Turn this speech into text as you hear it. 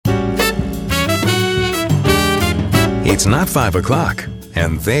It's not 5 o'clock,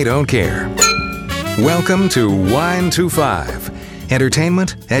 and they don't care. Welcome to Wine to 5.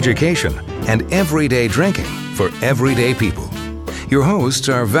 Entertainment, education, and everyday drinking for everyday people. Your hosts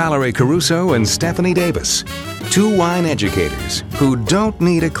are Valerie Caruso and Stephanie Davis, two wine educators who don't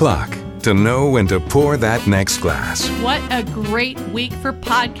need a clock to know when to pour that next glass. What a great week for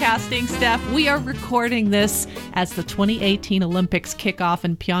podcasting, Steph. We are recording this as the 2018 Olympics kick off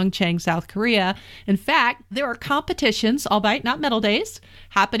in Pyeongchang, South Korea. In fact, there are competitions, albeit not medal days,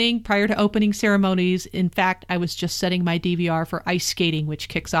 happening prior to opening ceremonies. In fact, I was just setting my DVR for ice skating, which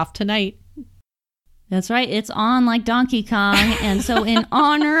kicks off tonight. That's right. It's on like Donkey Kong. And so in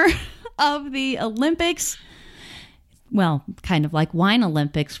honor of the Olympics, well, kind of like wine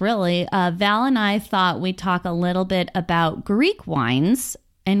Olympics, really, Val and I thought we'd talk a little bit about Greek wines.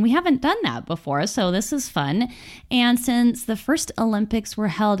 And we haven't done that before, so this is fun. And since the first Olympics were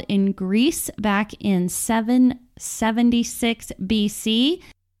held in Greece back in 776 BC,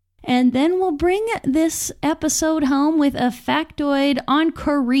 and then we'll bring this episode home with a factoid on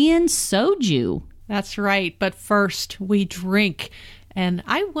Korean Soju. That's right. But first, we drink. And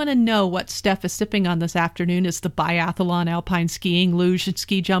I want to know what Steph is sipping on this afternoon as the biathlon, alpine skiing, luge, and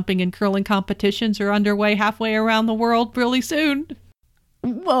ski jumping and curling competitions are underway halfway around the world really soon.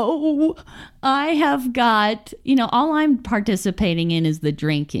 Whoa. I have got, all I'm participating in is the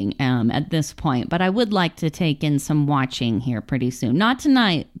drinking at this point. But I would like to take in some watching here pretty soon. Not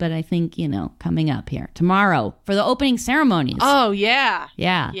tonight, but I think, coming up here. Tomorrow for the opening ceremonies. Oh, yeah.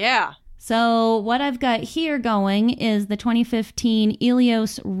 Yeah. Yeah. So what I've got here going is the 2015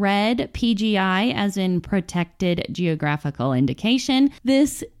 Ilios Red PGI, as in Protected Geographical Indication.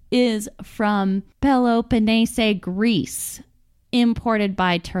 This is from Peloponnese, Greece, imported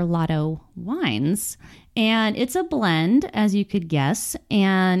by Terlato Wines. And it's a blend, as you could guess,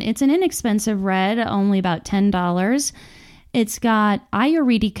 and it's an inexpensive red, only about $10. It's got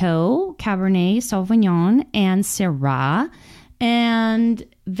Ayurvedico, Cabernet Sauvignon, and Syrah, and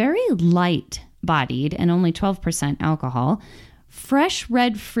very light bodied and only 12% alcohol. Fresh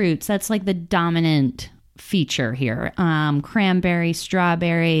red fruits, that's like the dominant feature here. Cranberry,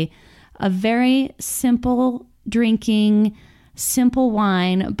 strawberry, a very simple drinking, simple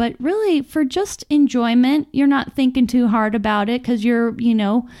wine, but really for just enjoyment. You're not thinking too hard about it because you're,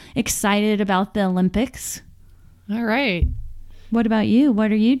 excited about the Olympics. All right. What about you?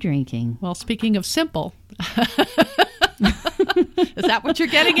 What are you drinking? Well, speaking of simple... Is that what you're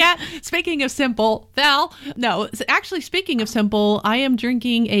getting at? Speaking of simple, Val, no, actually speaking of simple, I am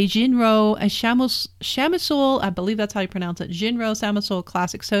drinking a Jinro, a Chamisol, I believe that's how you pronounce it, Jinro Chamisol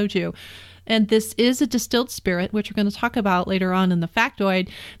Classic Soju. And this is a distilled spirit, which we're going to talk about later on in the factoid.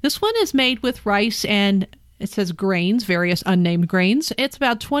 This one is made with rice and it says grains, various unnamed grains. It's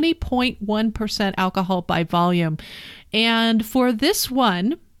about 20.1% alcohol by volume. And for this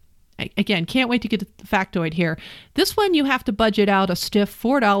one, again, can't wait to get the factoid here. This one, you have to budget out a stiff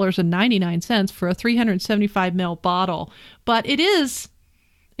 $4.99 for a 375 ml bottle. But it is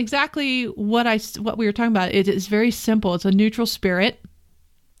exactly what we were talking about. It is very simple. It's a neutral spirit.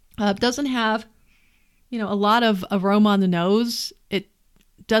 It doesn't have, a lot of aroma on the nose. It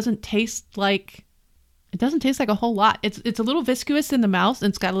doesn't taste like a whole lot. It's a little viscous in the mouth,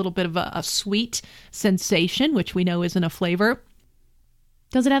 and it's got a little bit of a sweet sensation, which we know isn't a flavor.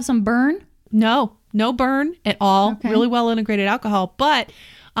 Does it have some burn? No burn at all. Okay. Really well integrated alcohol, but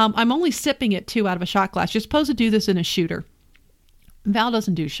I'm only sipping it 2 out of a shot glass. You're supposed to do this in a shooter. Val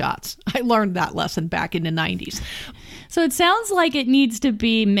doesn't do shots. I learned that lesson back in the 90s. So it sounds like it needs to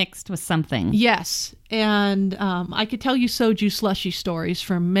be mixed with something. Yes. And I could tell you soju slushy stories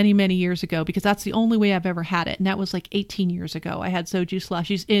from many, many years ago because that's the only way I've ever had it. And that was like 18 years ago. I had soju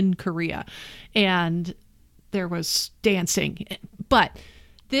slushies in Korea and there was dancing. But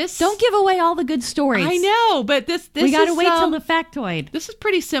this... Don't give away all the good stories. I know, but this we got to wait till the factoid. This is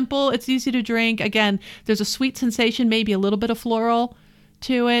pretty simple. It's easy to drink. Again, there's a sweet sensation, maybe a little bit of floral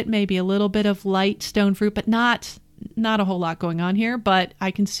to it, maybe a little bit of light stone fruit, but not a whole lot going on here. But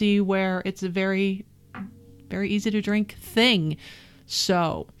I can see where it's a very, very easy to drink thing.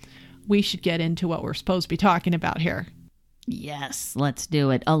 So we should get into what we're supposed to be talking about here. Yes, let's do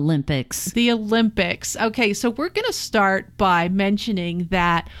it. Olympics. The Olympics. Okay, so we're going to start by mentioning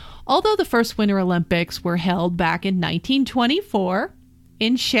that although the first Winter Olympics were held back in 1924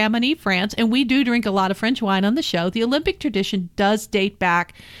 in Chamonix, France, and we do drink a lot of French wine on the show, the Olympic tradition does date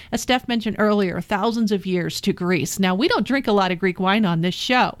back, as Steph mentioned earlier, thousands of years to Greece. Now, we don't drink a lot of Greek wine on this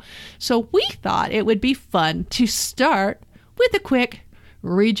show, so we thought it would be fun to start with a quick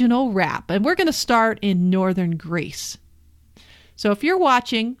regional wrap, and we're going to start in northern Greece. So if you're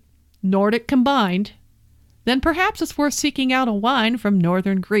watching Nordic Combined, then perhaps it's worth seeking out a wine from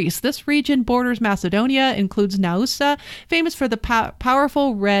northern Greece. This region borders Macedonia, includes Naousa, famous for the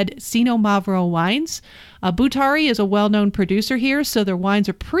powerful red Xinomavro wines. Boutari is a well-known producer here, so their wines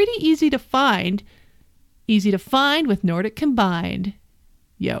are pretty easy to find. Easy to find with Nordic combined.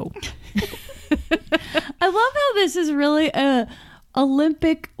 Yo. I love how this is really a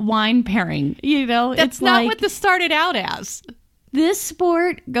Olympic wine pairing. You know, That's it's not like what this started out as. this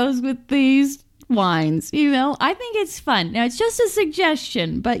sport goes with these wines. You know, I think it's fun. Now, it's just a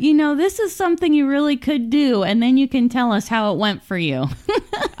suggestion, but you know, this is something you really could do, and then you can tell us how it went for you.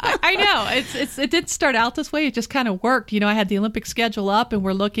 I know. It did start out this way. It just kind of worked. You know, I had the Olympic schedule up, and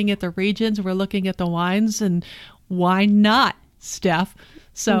we're looking at the regions, we're looking at the wines, and why not, Steph?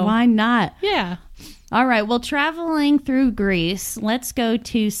 So why not? Yeah. All right. Well, traveling through Greece, let's go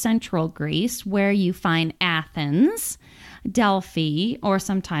to central Greece, where you find Athens, Delphi, or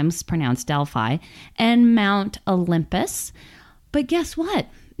sometimes pronounced Delphi, and Mount Olympus. But guess what?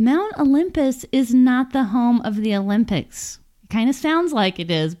 Mount Olympus is not the home of the Olympics. It kind of sounds like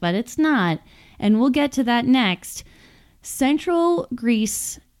it is, but it's not. And we'll get to that next. Central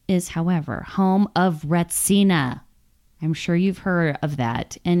Greece is, however, home of Retsina. I'm sure you've heard of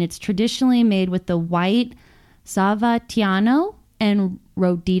that. And it's traditionally made with the white Savatiano and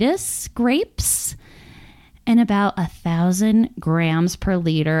Rhoditis grapes and about 1,000 grams per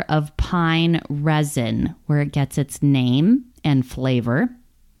liter of pine resin, where it gets its name and flavor,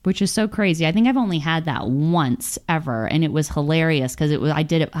 which is so crazy. I think I've only had that once ever, and it was hilarious because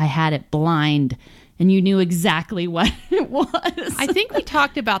I had it blind, and you knew exactly what it was. I think we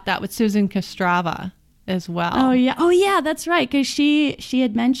talked about that with Susan Kostrava as well. Oh yeah, that's right. Because she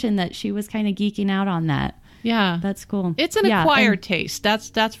had mentioned that she was kind of geeking out on that. Yeah, that's cool. It's an acquired taste.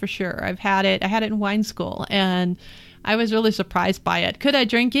 That's for sure. I've had it. I had it in wine school, and I was really surprised by it. Could I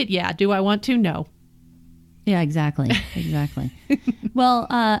drink it? Yeah. Do I want to? No. Yeah, exactly. Well,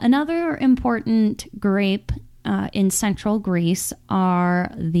 another important grape in central Greece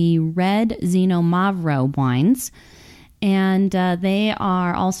are the red Xinomavro wines, and they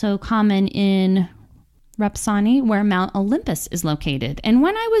are also common in Repsani, where Mount Olympus is located. And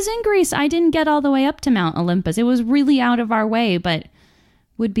when I was in Greece, I didn't get all the way up to Mount Olympus. It was really out of our way, but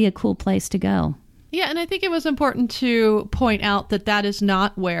would be a cool place to go. Yeah, and I think it was important to point out that that is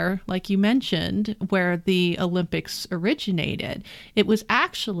not where, like you mentioned, where the Olympics originated. It was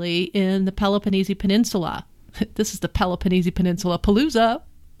actually in the Peloponnese Peninsula. This is the Peloponnese Peninsula, Palooza.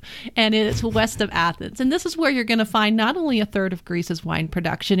 And it's west of Athens. And this is where you're going to find not only a third of Greece's wine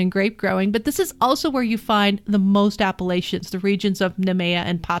production and grape growing, but this is also where you find the most appellations, the regions of Nemea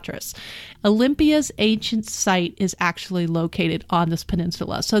and Patras. Olympia's ancient site is actually located on this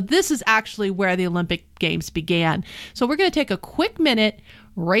peninsula. So this is actually where the Olympic Games began. So we're going to take a quick minute,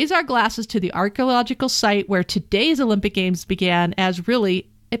 raise our glasses to the archaeological site where today's Olympic Games began as a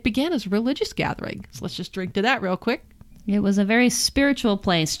religious gathering. So let's just drink to that real quick. It was a very spiritual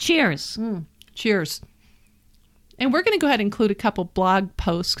place. Cheers. Cheers. And we're going to go ahead and include a couple blog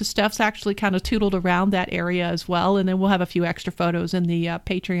posts because Steph's actually kind of tootled around that area as well. And then we'll have a few extra photos in the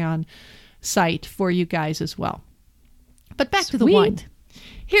Patreon site for you guys as well. But back to the wine.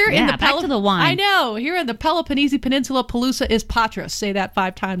 Back to the wine. I know. Here in the Peloponnese Peninsula, Palooza is Patras. Say that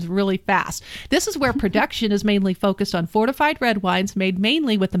 5 times really fast. This is where production is mainly focused on fortified red wines made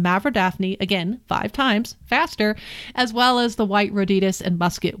mainly with the Mavrodaphne, again, 5 times faster, as well as the white Rhoditis and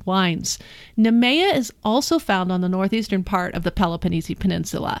Muscat wines. Nemea is also found on the northeastern part of the Peloponnese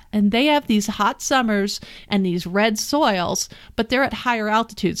Peninsula, and they have these hot summers and these red soils, but they're at higher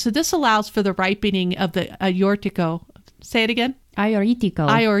altitudes. So this allows for the ripening of the Iortico. Say it again.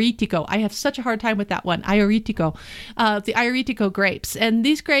 Ioritico. I have such a hard time with that one. Ioritico. The Ioritico grapes. And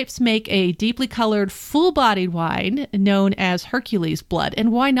these grapes make a deeply colored, full-bodied wine known as Hercules blood.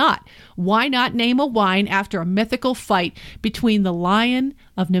 And why not? Why not name a wine after a mythical fight between the lion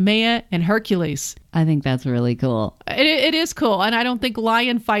of Nemea and Hercules? I think that's really cool. It is cool. And I don't think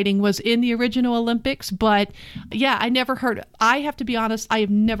lion fighting was in the original Olympics. But yeah, I have to be honest, I have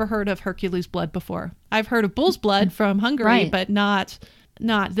never heard of Hercules blood before. I've heard of bull's blood from Hungary, but not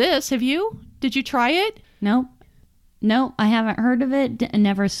this. Have you? Did you try it? Nope, I haven't heard of it,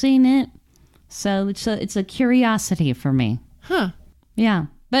 never seen it. So it's a curiosity for me. Huh. Yeah.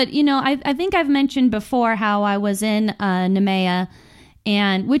 But, you know, I think I've mentioned before how I was in Nemea,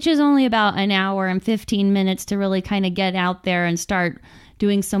 and which is only about an hour and 15 minutes to really kind of get out there and start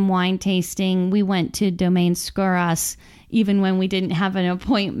doing some wine tasting. We went to Domaine Skouras even when we didn't have an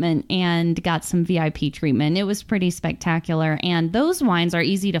appointment and got some VIP treatment. It was pretty spectacular. And those wines are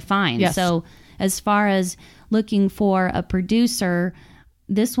easy to find. Yes. So as far as looking for a producer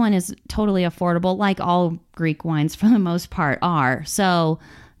this one is totally affordable, like all Greek wines for the most part are. So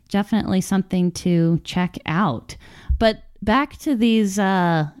definitely something to check out. But back to these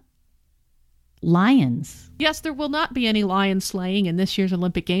lions. Yes, there will not be any lion slaying in this year's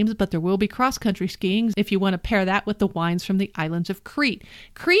Olympic Games, but there will be cross-country skiing if you want to pair that with the wines from the islands of Crete.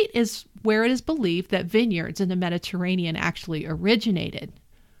 Crete is where it is believed that vineyards in the Mediterranean actually originated.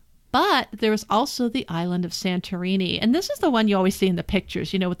 But there's also the island of Santorini. And this is the one you always see in the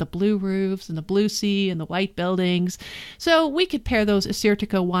pictures, with the blue roofs and the blue sea and the white buildings. So we could pair those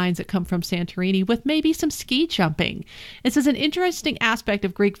Assyrtiko wines that come from Santorini with maybe some ski jumping. This is an interesting aspect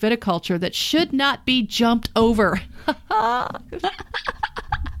of Greek viticulture that should not be jumped over. Oh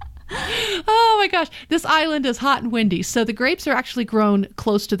my gosh. This island is hot and windy. So the grapes are actually grown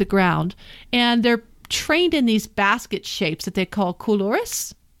close to the ground. And they're trained in these basket shapes that they call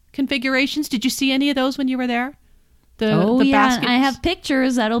couloirs configurations. Did you see any of those when you were there? The baskets? I have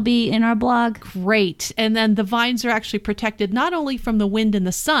pictures that'll be in our blog. Great. And then the vines are actually protected not only from the wind and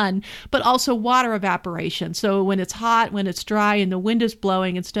the sun, but also water evaporation. So when it's hot, when it's dry, and the wind is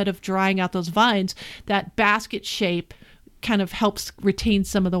blowing, instead of drying out those vines, that basket shape kind of helps retain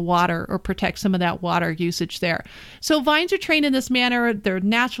some of the water or protect some of that water usage there. So vines are trained in this manner. They're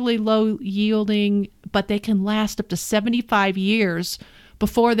naturally low yielding, but they can last up to 75 years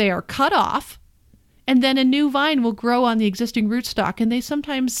before they are cut off, and then a new vine will grow on the existing rootstock. And they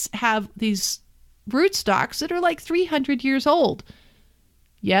sometimes have these rootstocks that are like 300 years old.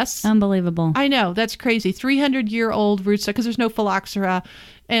 Yes? Unbelievable. I know, that's crazy. 300-year-old rootstock, because there's no phylloxera.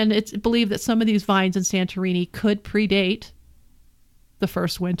 And it's believed that some of these vines in Santorini could predate the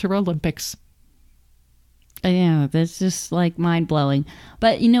first Winter Olympics. Yeah, that's just like mind-blowing.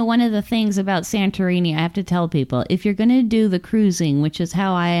 But, one of the things about Santorini, I have to tell people, if you're going to do the cruising, which is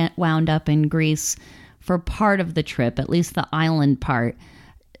how I wound up in Greece for part of the trip, at least the island part,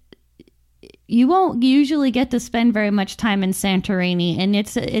 you won't usually get to spend very much time in Santorini. And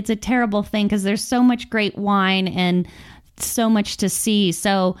it's a terrible thing because there's so much great wine and so much to see.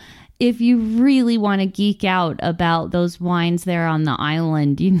 So if you really want to geek out about those wines there on the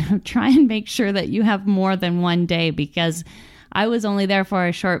island, try and make sure that you have more than one day, because I was only there for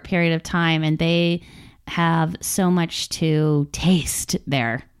a short period of time and they have so much to taste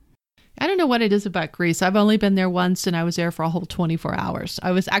there. I don't know what it is about Greece. I've only been there once, and I was there for a whole 24 hours. I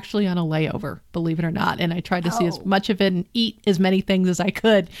was actually on a layover, believe it or not, and I tried to see as much of it and eat as many things as I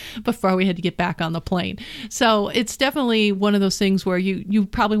could before we had to get back on the plane. So it's definitely one of those things where you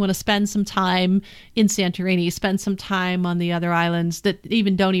probably want to spend some time in Santorini, spend some time on the other islands that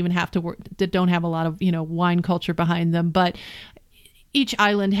don't have to work, that don't have a lot of wine culture behind them. But each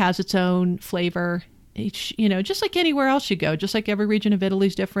island has its own flavor. Each, just like anywhere else you go, just like every region of Italy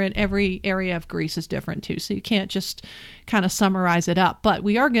is different, every area of Greece is different too. So you can't just kind of summarize it up. But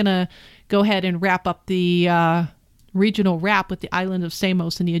we are going to go ahead and wrap up the regional wrap with the island of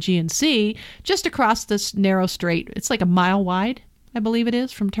Samos in the Aegean Sea, just across this narrow strait. It's like a mile wide, I believe it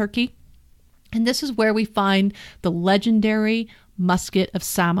is, from Turkey. And this is where we find the legendary muscat of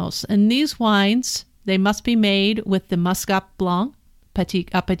Samos. And these wines, they must be made with the Muscat Blanc,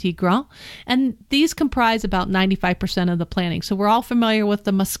 Petit Grand, and these comprise about 95% of the planting. So we're all familiar with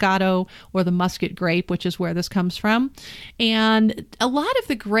the Moscato or the Muscat grape, which is where this comes from. And a lot of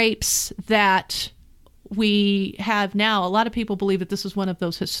the grapes that we have now, a lot of people believe that this is one of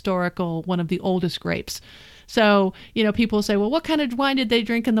the oldest grapes. So, people say, well, what kind of wine did they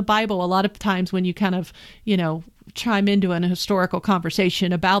drink in the Bible? A lot of times when you kind of, chime into an historical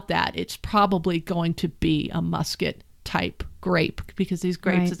conversation about that, it's probably going to be a Muscat type grape, because these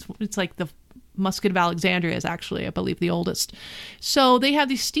grapes, right, it's like the Muscat of Alexandria is actually, I believe, the oldest. So they have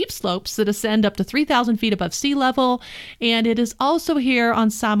these steep slopes that ascend up to 3,000 feet above sea level. And it is also here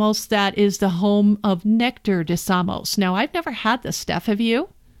on Samos that is the home of Nectar de Samos. Now, I've never had this, Steph. Have you?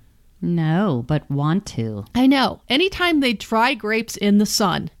 No, but want to. I know. Anytime they dry grapes in the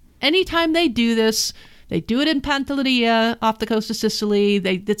sun, anytime they do this, they do it in Pantelleria off the coast of Sicily.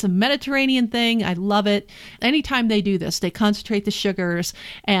 It's a Mediterranean thing. I love it. Anytime they do this, they concentrate the sugars.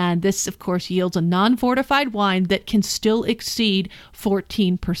 And this, of course, yields a non-fortified wine that can still exceed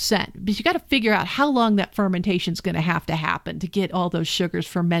 14%. Because you got to figure out how long that fermentation is going to happen to get all those sugars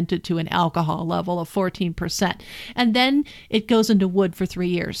fermented to an alcohol level of 14%. And then it goes into wood for 3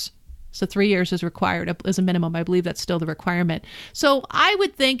 years. So 3 years is required as a minimum. I believe that's still the requirement. So I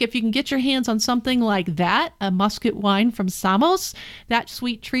would think if you can get your hands on something like that, a muscat wine from Samos, that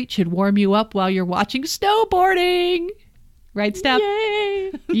sweet treat should warm you up while you're watching snowboarding. Right, Steph?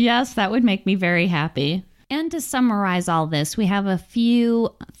 Yay! Yes, that would make me very happy. And to summarize all this, we have a few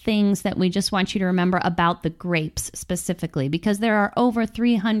things that we just want you to remember about the grapes specifically, because there are over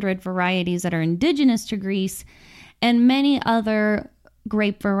 300 varieties that are indigenous to Greece and many other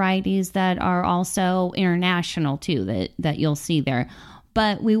grape varieties that are also international too, that you'll see there.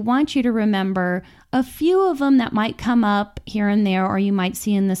 But we want you to remember a few of them that might come up here and there, or you might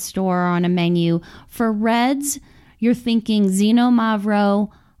see in the store on a menu. For reds, you're thinking Zino Mavro,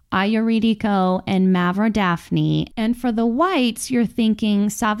 Ayurvedico, and Mavrodaphne. And for the whites, you're thinking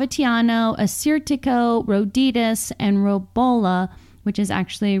Savatiano, Assyrtiko, Rhoditis, and Robola, which is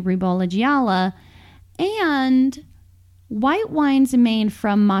actually Ribola gialla. And white wines made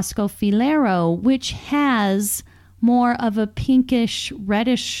from Moscofilero, which has more of a pinkish,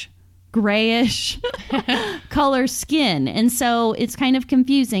 reddish, grayish color skin. And so it's kind of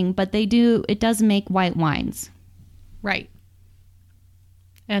confusing, but it does make white wines. Right.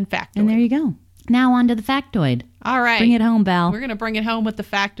 And factoid. And there you go. Now on to the factoid. All right. Bring it home, Val. We're going to bring it home with the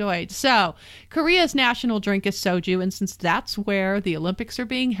factoid. So, Korea's national drink is soju, and since that's where the Olympics are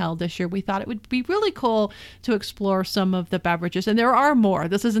being held this year, we thought it would be really cool to explore some of the beverages. And there are more.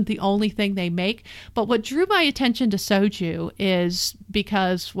 This isn't the only thing they make. But what drew my attention to soju is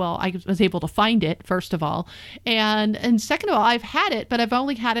because, well, I was able to find it, first of all. And second of all, I've had it, but I've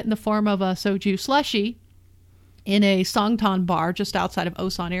only had it in the form of a soju slushie in a Songtan bar just outside of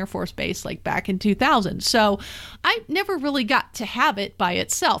Osan Air Force Base, like back in 2000. So I never really got to have it by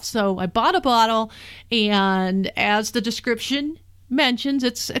itself. So I bought a bottle, and as the description mentions,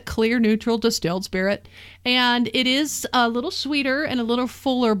 it's a clear, neutral, distilled spirit. And it is a little sweeter and a little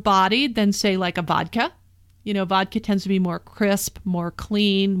fuller bodied than, say, like a vodka. You know, vodka tends to be more crisp, more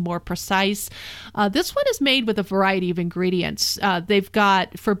clean, more precise. This one is made with a variety of ingredients. They've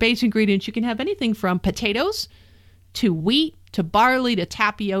got, for base ingredients, you can have anything from potatoes to wheat, to barley, to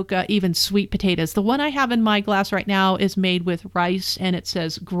tapioca, even sweet potatoes. The one I have in my glass right now is made with rice, and it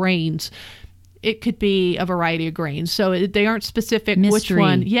says grains. It could be a variety of grains. So they aren't specific which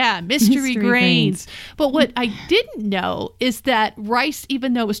one. Yeah, mystery grains. But what I didn't know is that rice,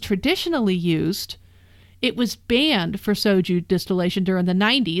 even though it was traditionally used, it was banned for soju distillation during the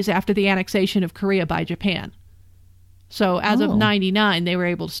 90s after the annexation of Korea by Japan. So as of 99, they were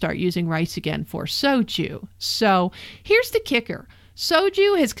able to start using rice again for soju. So here's the kicker.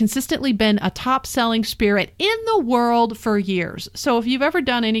 Soju has consistently been a top-selling spirit in the world for years. So if you've ever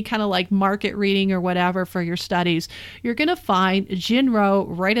done any kind of like market reading or whatever for your studies, you're going to find Jinro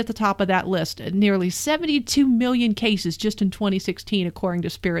right at the top of that list. Nearly 72 million cases just in 2016, according to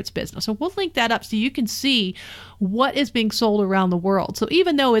Spirits Business. So we'll link that up so you can see what is being sold around the world. So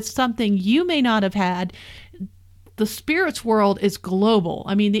even though it's something you may not have had, the spirits world is global.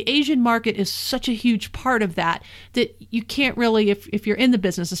 I mean, the Asian market is such a huge part of that you can't really, if you're in the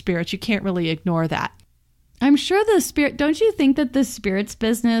business of spirits, you can't really ignore that. I'm sure don't you think that the spirits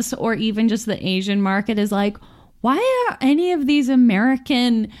business or even just the Asian market is like, why are any of these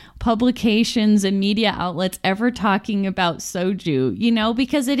American publications and media outlets ever talking about soju? You know,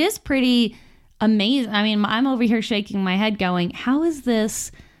 because it is pretty amazing. I mean, I'm over here shaking my head going, how is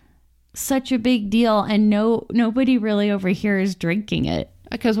this such a big deal and nobody really over here is drinking it?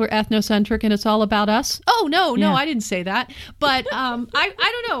 Because we're ethnocentric and it's all about us? Oh, no, Yeah. I didn't say that. But I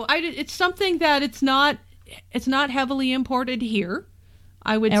don't know. It's something that it's not heavily imported here.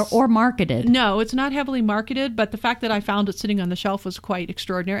 Or marketed. No, it's not heavily marketed, but the fact that I found it sitting on the shelf was quite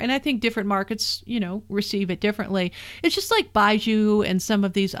extraordinary. And I think different markets, receive it differently. It's just like Baijiu and some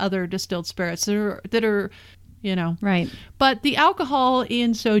of these other distilled spirits that are Right. But the alcohol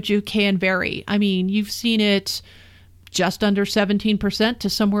in soju can vary. I mean, you've seen it just under 17% to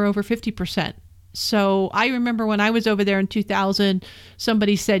somewhere over 50%. So I remember when I was over there in 2000,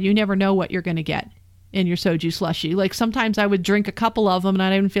 somebody said, you never know what you're going to get in your soju slushie. Like sometimes I would drink a couple of them and I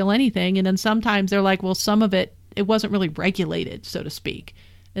didn't feel anything. And then sometimes they're like, well, some of it wasn't really regulated, so to speak.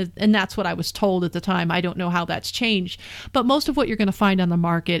 And that's what I was told at the time. I don't know how that's changed. But most of what you're going to find on the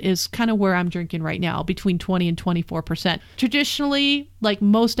market is kind of where I'm drinking right now, between 20 and 24%. Traditionally, like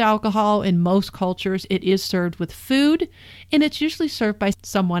most alcohol in most cultures, it is served with food, and it's usually served by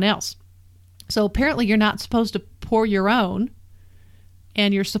someone else. So apparently you're not supposed to pour your own,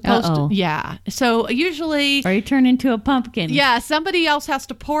 and you're supposed to, yeah. So usually... Or you turn into a pumpkin. Yeah, somebody else has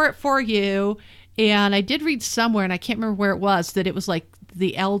to pour it for you. And I did read somewhere, and I can't remember where it was, that it was like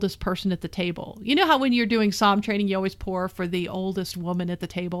the eldest person at the table. You know how when you're doing psalm training, you always pour for the oldest woman at the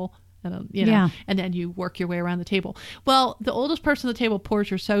table? Yeah. And then you work your way around the table. Well, the oldest person at the table pours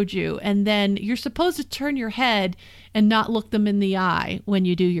your soju, and then you're supposed to turn your head and not look them in the eye when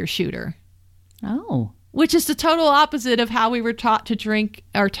you do your shooter. Oh. which is the total opposite of how we were taught to drink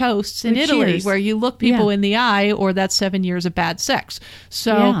our toasts in Italy, cheers. where you look people in the eye, or that's 7 years of bad sex.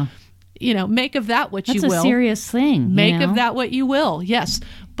 So, make of that what you will. That's a serious thing. Make of that what you will, yes.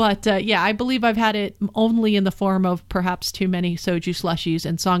 But I believe I've had it only in the form of perhaps too many soju slushies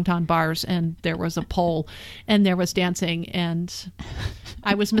and songtan bars, and there was a pole, and there was dancing, and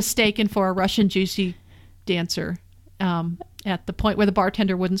I was mistaken for a Russian juicy dancer at the point where the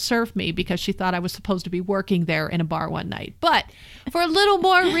bartender wouldn't serve me because she thought I was supposed to be working there in a bar one night. But for a little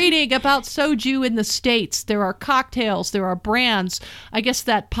more reading about soju in the States, there are cocktails, there are brands. I guess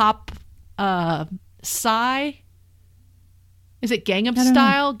that pop Psy, is it Gangnam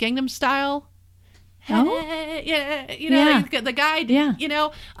Style? Gangnam Style? Oh. The guy,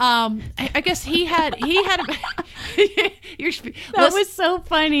 I guess he had that was so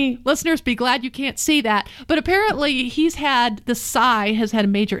funny. Listeners, be glad you can't see that. But apparently the Psy has had a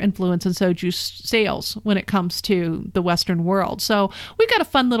major influence in soju sales when it comes to the Western world. So we've got a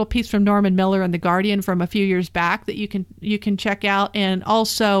fun little piece from Norman Miller in The Guardian from a few years back that you can check out. And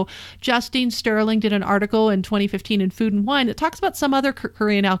also Justine Sterling did an article in 2015 in Food and Wine that talks about some other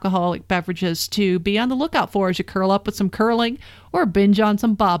Korean alcoholic beverages to be on the lookout for as you curl up with some curling or binge on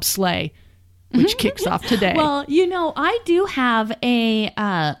some bobsleigh, which kicks off today. Well, I do have a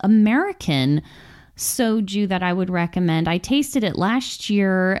American soju that I would recommend. I tasted it last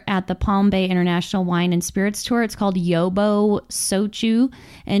year at the Palm Bay International Wine and Spirits Tour. It's called Yobo Soju,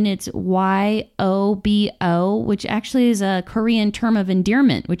 and it's YOBO, which actually is a Korean term of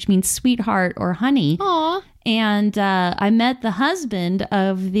endearment, which means sweetheart or honey. Aww. And I met the husband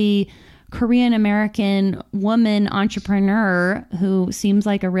of the Korean American woman entrepreneur who seems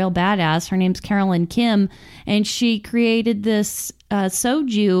like a real badass. Her name's Carolyn Kim, and she created this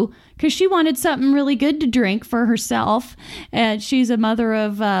soju because she wanted something really good to drink for herself. And she's a mother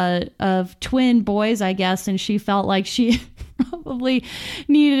of twin boys, I guess, and she felt like she probably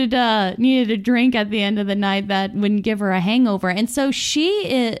needed a drink at the end of the night that wouldn't give her a hangover. And so she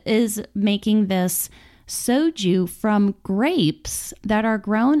is making this soju from grapes that are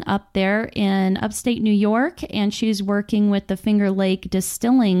grown up there in upstate New York, and she's working with the Finger Lake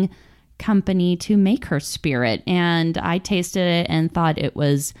Distilling Company to make her spirit. And I tasted it and thought it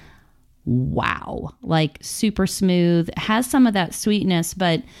was wow, like super smooth, has some of that sweetness,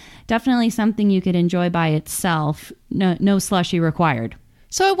 but definitely something you could enjoy by itself. No slushy required.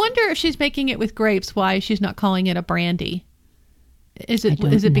 So I wonder if she's making it with grapes, why she's not calling it a brandy. Is it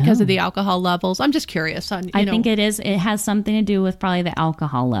because of the alcohol levels? I'm just curious. I think it is. It has something to do with probably the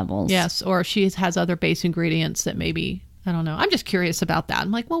alcohol levels. Yes, or she has other base ingredients that maybe, I don't know. I'm just curious about that. I'm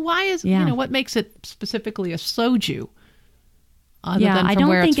like, well, why is, what makes it specifically a soju? I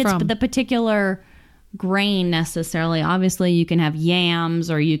don't think it's the particular grain necessarily. Obviously, you can have yams,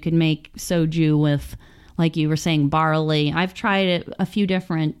 or you can make soju with, like you were saying, barley. I've tried it a few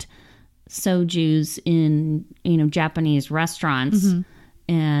different sojus in Japanese restaurants,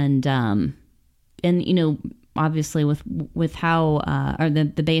 and obviously with how or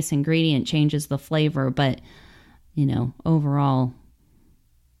the base ingredient changes the flavor, but overall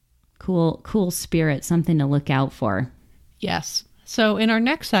cool spirit, something to look out for. Yes. So in our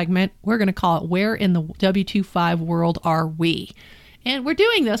next segment, we're going to call it Where in the W25 World Are We? And we're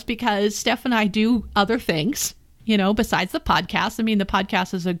doing this because Steph and I do other things, besides the podcast. I mean, the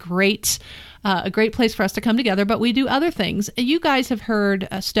podcast is a great place for us to come together, but we do other things. You guys have heard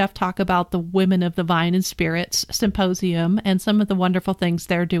Steph talk about the Women of the Vine and Spirits Symposium and some of the wonderful things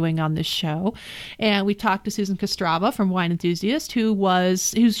they're doing on this show. And we talked to Susan Kostrava from Wine Enthusiast,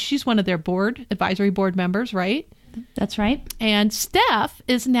 she's one of their advisory board members, right? That's right. And Steph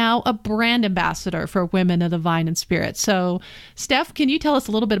is now a brand ambassador for Women of the Vine and Spirits. So, Steph, can you tell us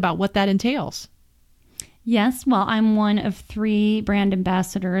a little bit about what that entails? Yes, well, I'm one of 3 brand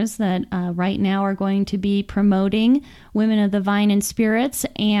ambassadors that right now are going to be promoting Women of the Vine and Spirits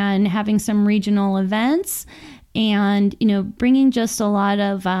and having some regional events and, bringing just a lot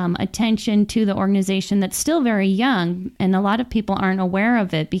of attention to the organization that's still very young. And a lot of people aren't aware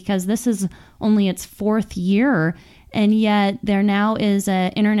of it because this is only its 4th year. And yet there now is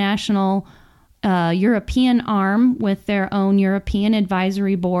an international European arm with their own European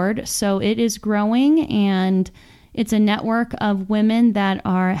advisory board. So it is growing, and it's a network of women that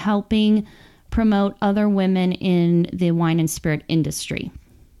are helping promote other women in the wine and spirit industry.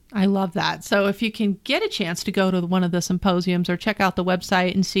 I love that. So if you can get a chance to go to one of the symposiums or check out the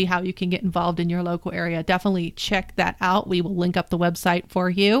website and see how you can get involved in your local area, definitely check that out. We will link up the website for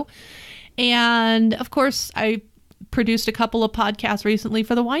you. And of course, I produced a couple of podcasts recently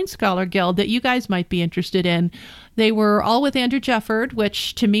for the Wine Scholar Guild that you guys might be interested in. They were all with Andrew Jefford,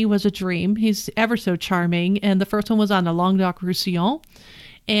 which to me was a dream. He's ever so charming. And the first one was on the Languedoc-Roussillon.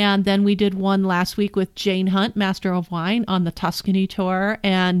 And then we did one last week with Jane Hunt, Master of Wine, on the Tuscany tour.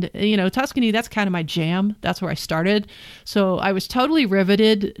 And, Tuscany, that's kind of my jam. That's where I started. So I was totally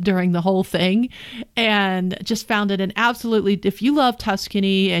riveted during the whole thing and just found it an absolutely, if you love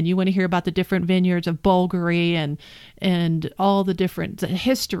Tuscany and you want to hear about the different vineyards of Bulgari and all the different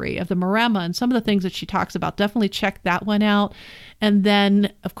history of the Maremma and some of the things that she talks about, definitely check that one out. And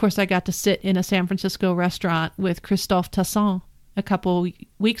then, of course, I got to sit in a San Francisco restaurant with Christophe Tassin a couple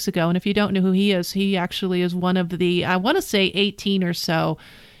weeks ago. And if you don't know who he actually is one of the, I want to say 18 or so,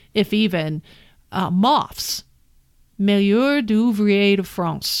 if even, MOFs, Meilleur d'Ouvrier de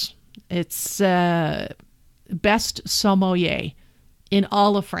France. It's best sommelier in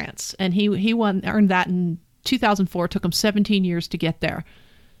all of France. And he earned that in 2004. It took him 17 years to get there.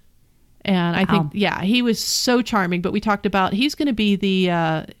 And I think, he was so charming. But we talked about he's going to be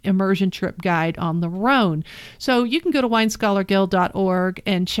the immersion trip guide on the Rhone. So you can go to winescholarguild.org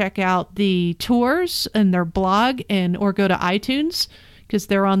and check out the tours and their blog or go to iTunes because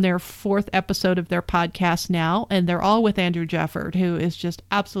they're on their 4th episode of their podcast now. And they're all with Andrew Jefford, who is just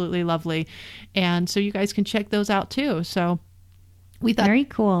absolutely lovely. And so you guys can check those out too. So we thought very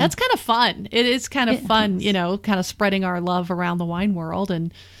cool. That's kind of fun. It is kind of fun, kind of spreading our love around the wine world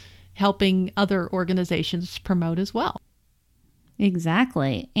and helping other organizations promote as well.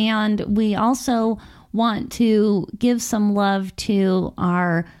 Exactly. And we also want to give some love to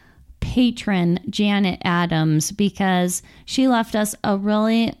our patron, Janet Adams, because she left us a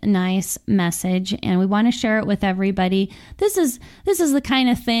really nice message and we want to share it with everybody. This is the kind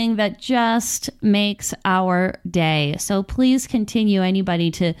of thing that just makes our day. So please continue,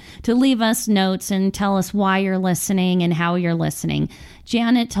 anybody, to leave us notes and tell us why you're listening and how you're listening.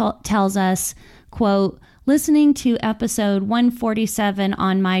 Janet tells us, quote, listening to episode 147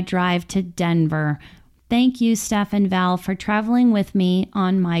 on my drive to Denver. Thank you, Steph and Val, for traveling with me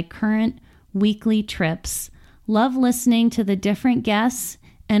on my current weekly trips. Love listening to the different guests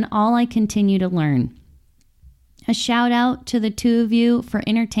and all I continue to learn. A shout out to the two of you for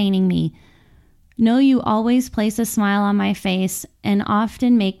entertaining me. Know you always place a smile on my face and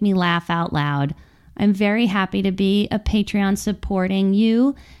often make me laugh out loud. I'm very happy to be a Patreon supporting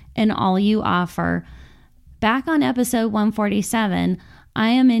you and all you offer. Back on episode 147, I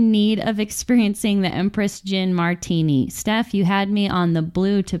am in need of experiencing the Empress Gin Martini. Steph, you had me on the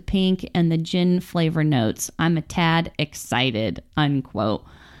blue to pink and the gin flavor notes. I'm a tad excited, unquote.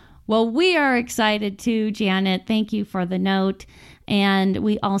 Well, we are excited too, Janet. Thank you for the note. And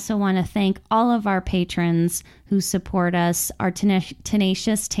we also want to thank all of our patrons who support us, our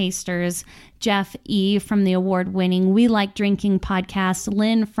tenacious tasters, Jeff E. from the award-winning We Like Drinking podcast,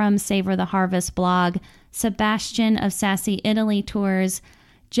 Lynn from Savor the Harvest blog, Sebastian of Sassy Italy Tours,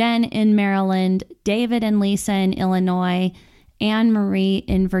 Jen in Maryland, David and Lisa in Illinois, Anne Marie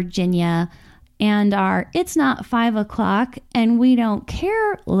in Virginia, and our It's Not 5 o'clock and we don't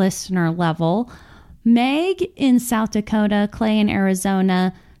care listener level, Meg in South Dakota, Clay in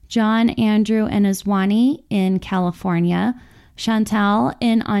Arizona, John, Andrew, and Aswani in California, Chantal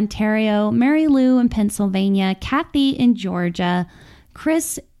in Ontario, Mary Lou in Pennsylvania, Kathy in Georgia,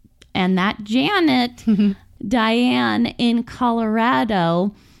 Chris and that Janet, Diane in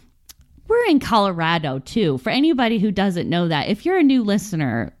Colorado. We're in Colorado too. For anybody who doesn't know that, if you're a new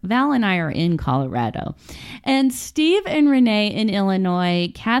listener, Val and I are in Colorado. And Steve and Renee in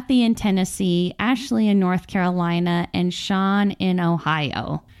Illinois, Kathy in Tennessee, Ashley in North Carolina, and Sean in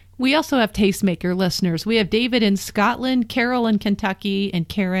Ohio. We also have tastemaker listeners. We have David in Scotland, Carol in Kentucky, and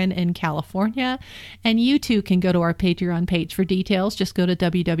Karen in California. And you too can go to our Patreon page for details. Just go to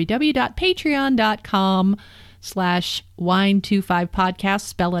www.patreon.com/wine25podcast,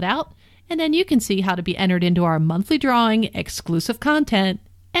 spell it out. And then you can see how to be entered into our monthly drawing, exclusive content,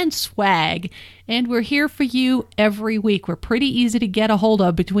 and swag. And we're here for you every week. We're pretty easy to get a hold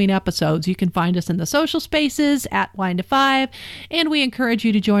of between episodes. You can find us in the social spaces at Wine to Five, and we encourage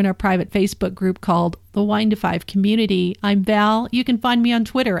you to join our private Facebook group called the Wine to Five Community. I'm Val. You can find me on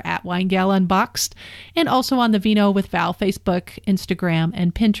Twitter at WineGalUnboxed, and also on the Vino with Val Facebook, Instagram,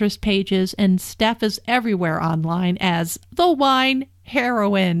 and Pinterest pages. And Steph is everywhere online as the Wine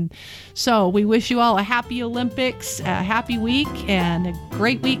Heroine. So we wish you all a happy Olympics, a happy week, and a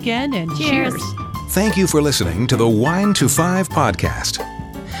great weekend, and cheers. Thank you for listening to the Wine to Five podcast.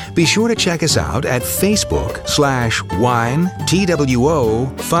 Be sure to check us out at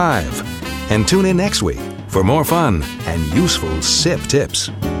Facebook/WineTWO5 and tune in next week for more fun and useful sip tips.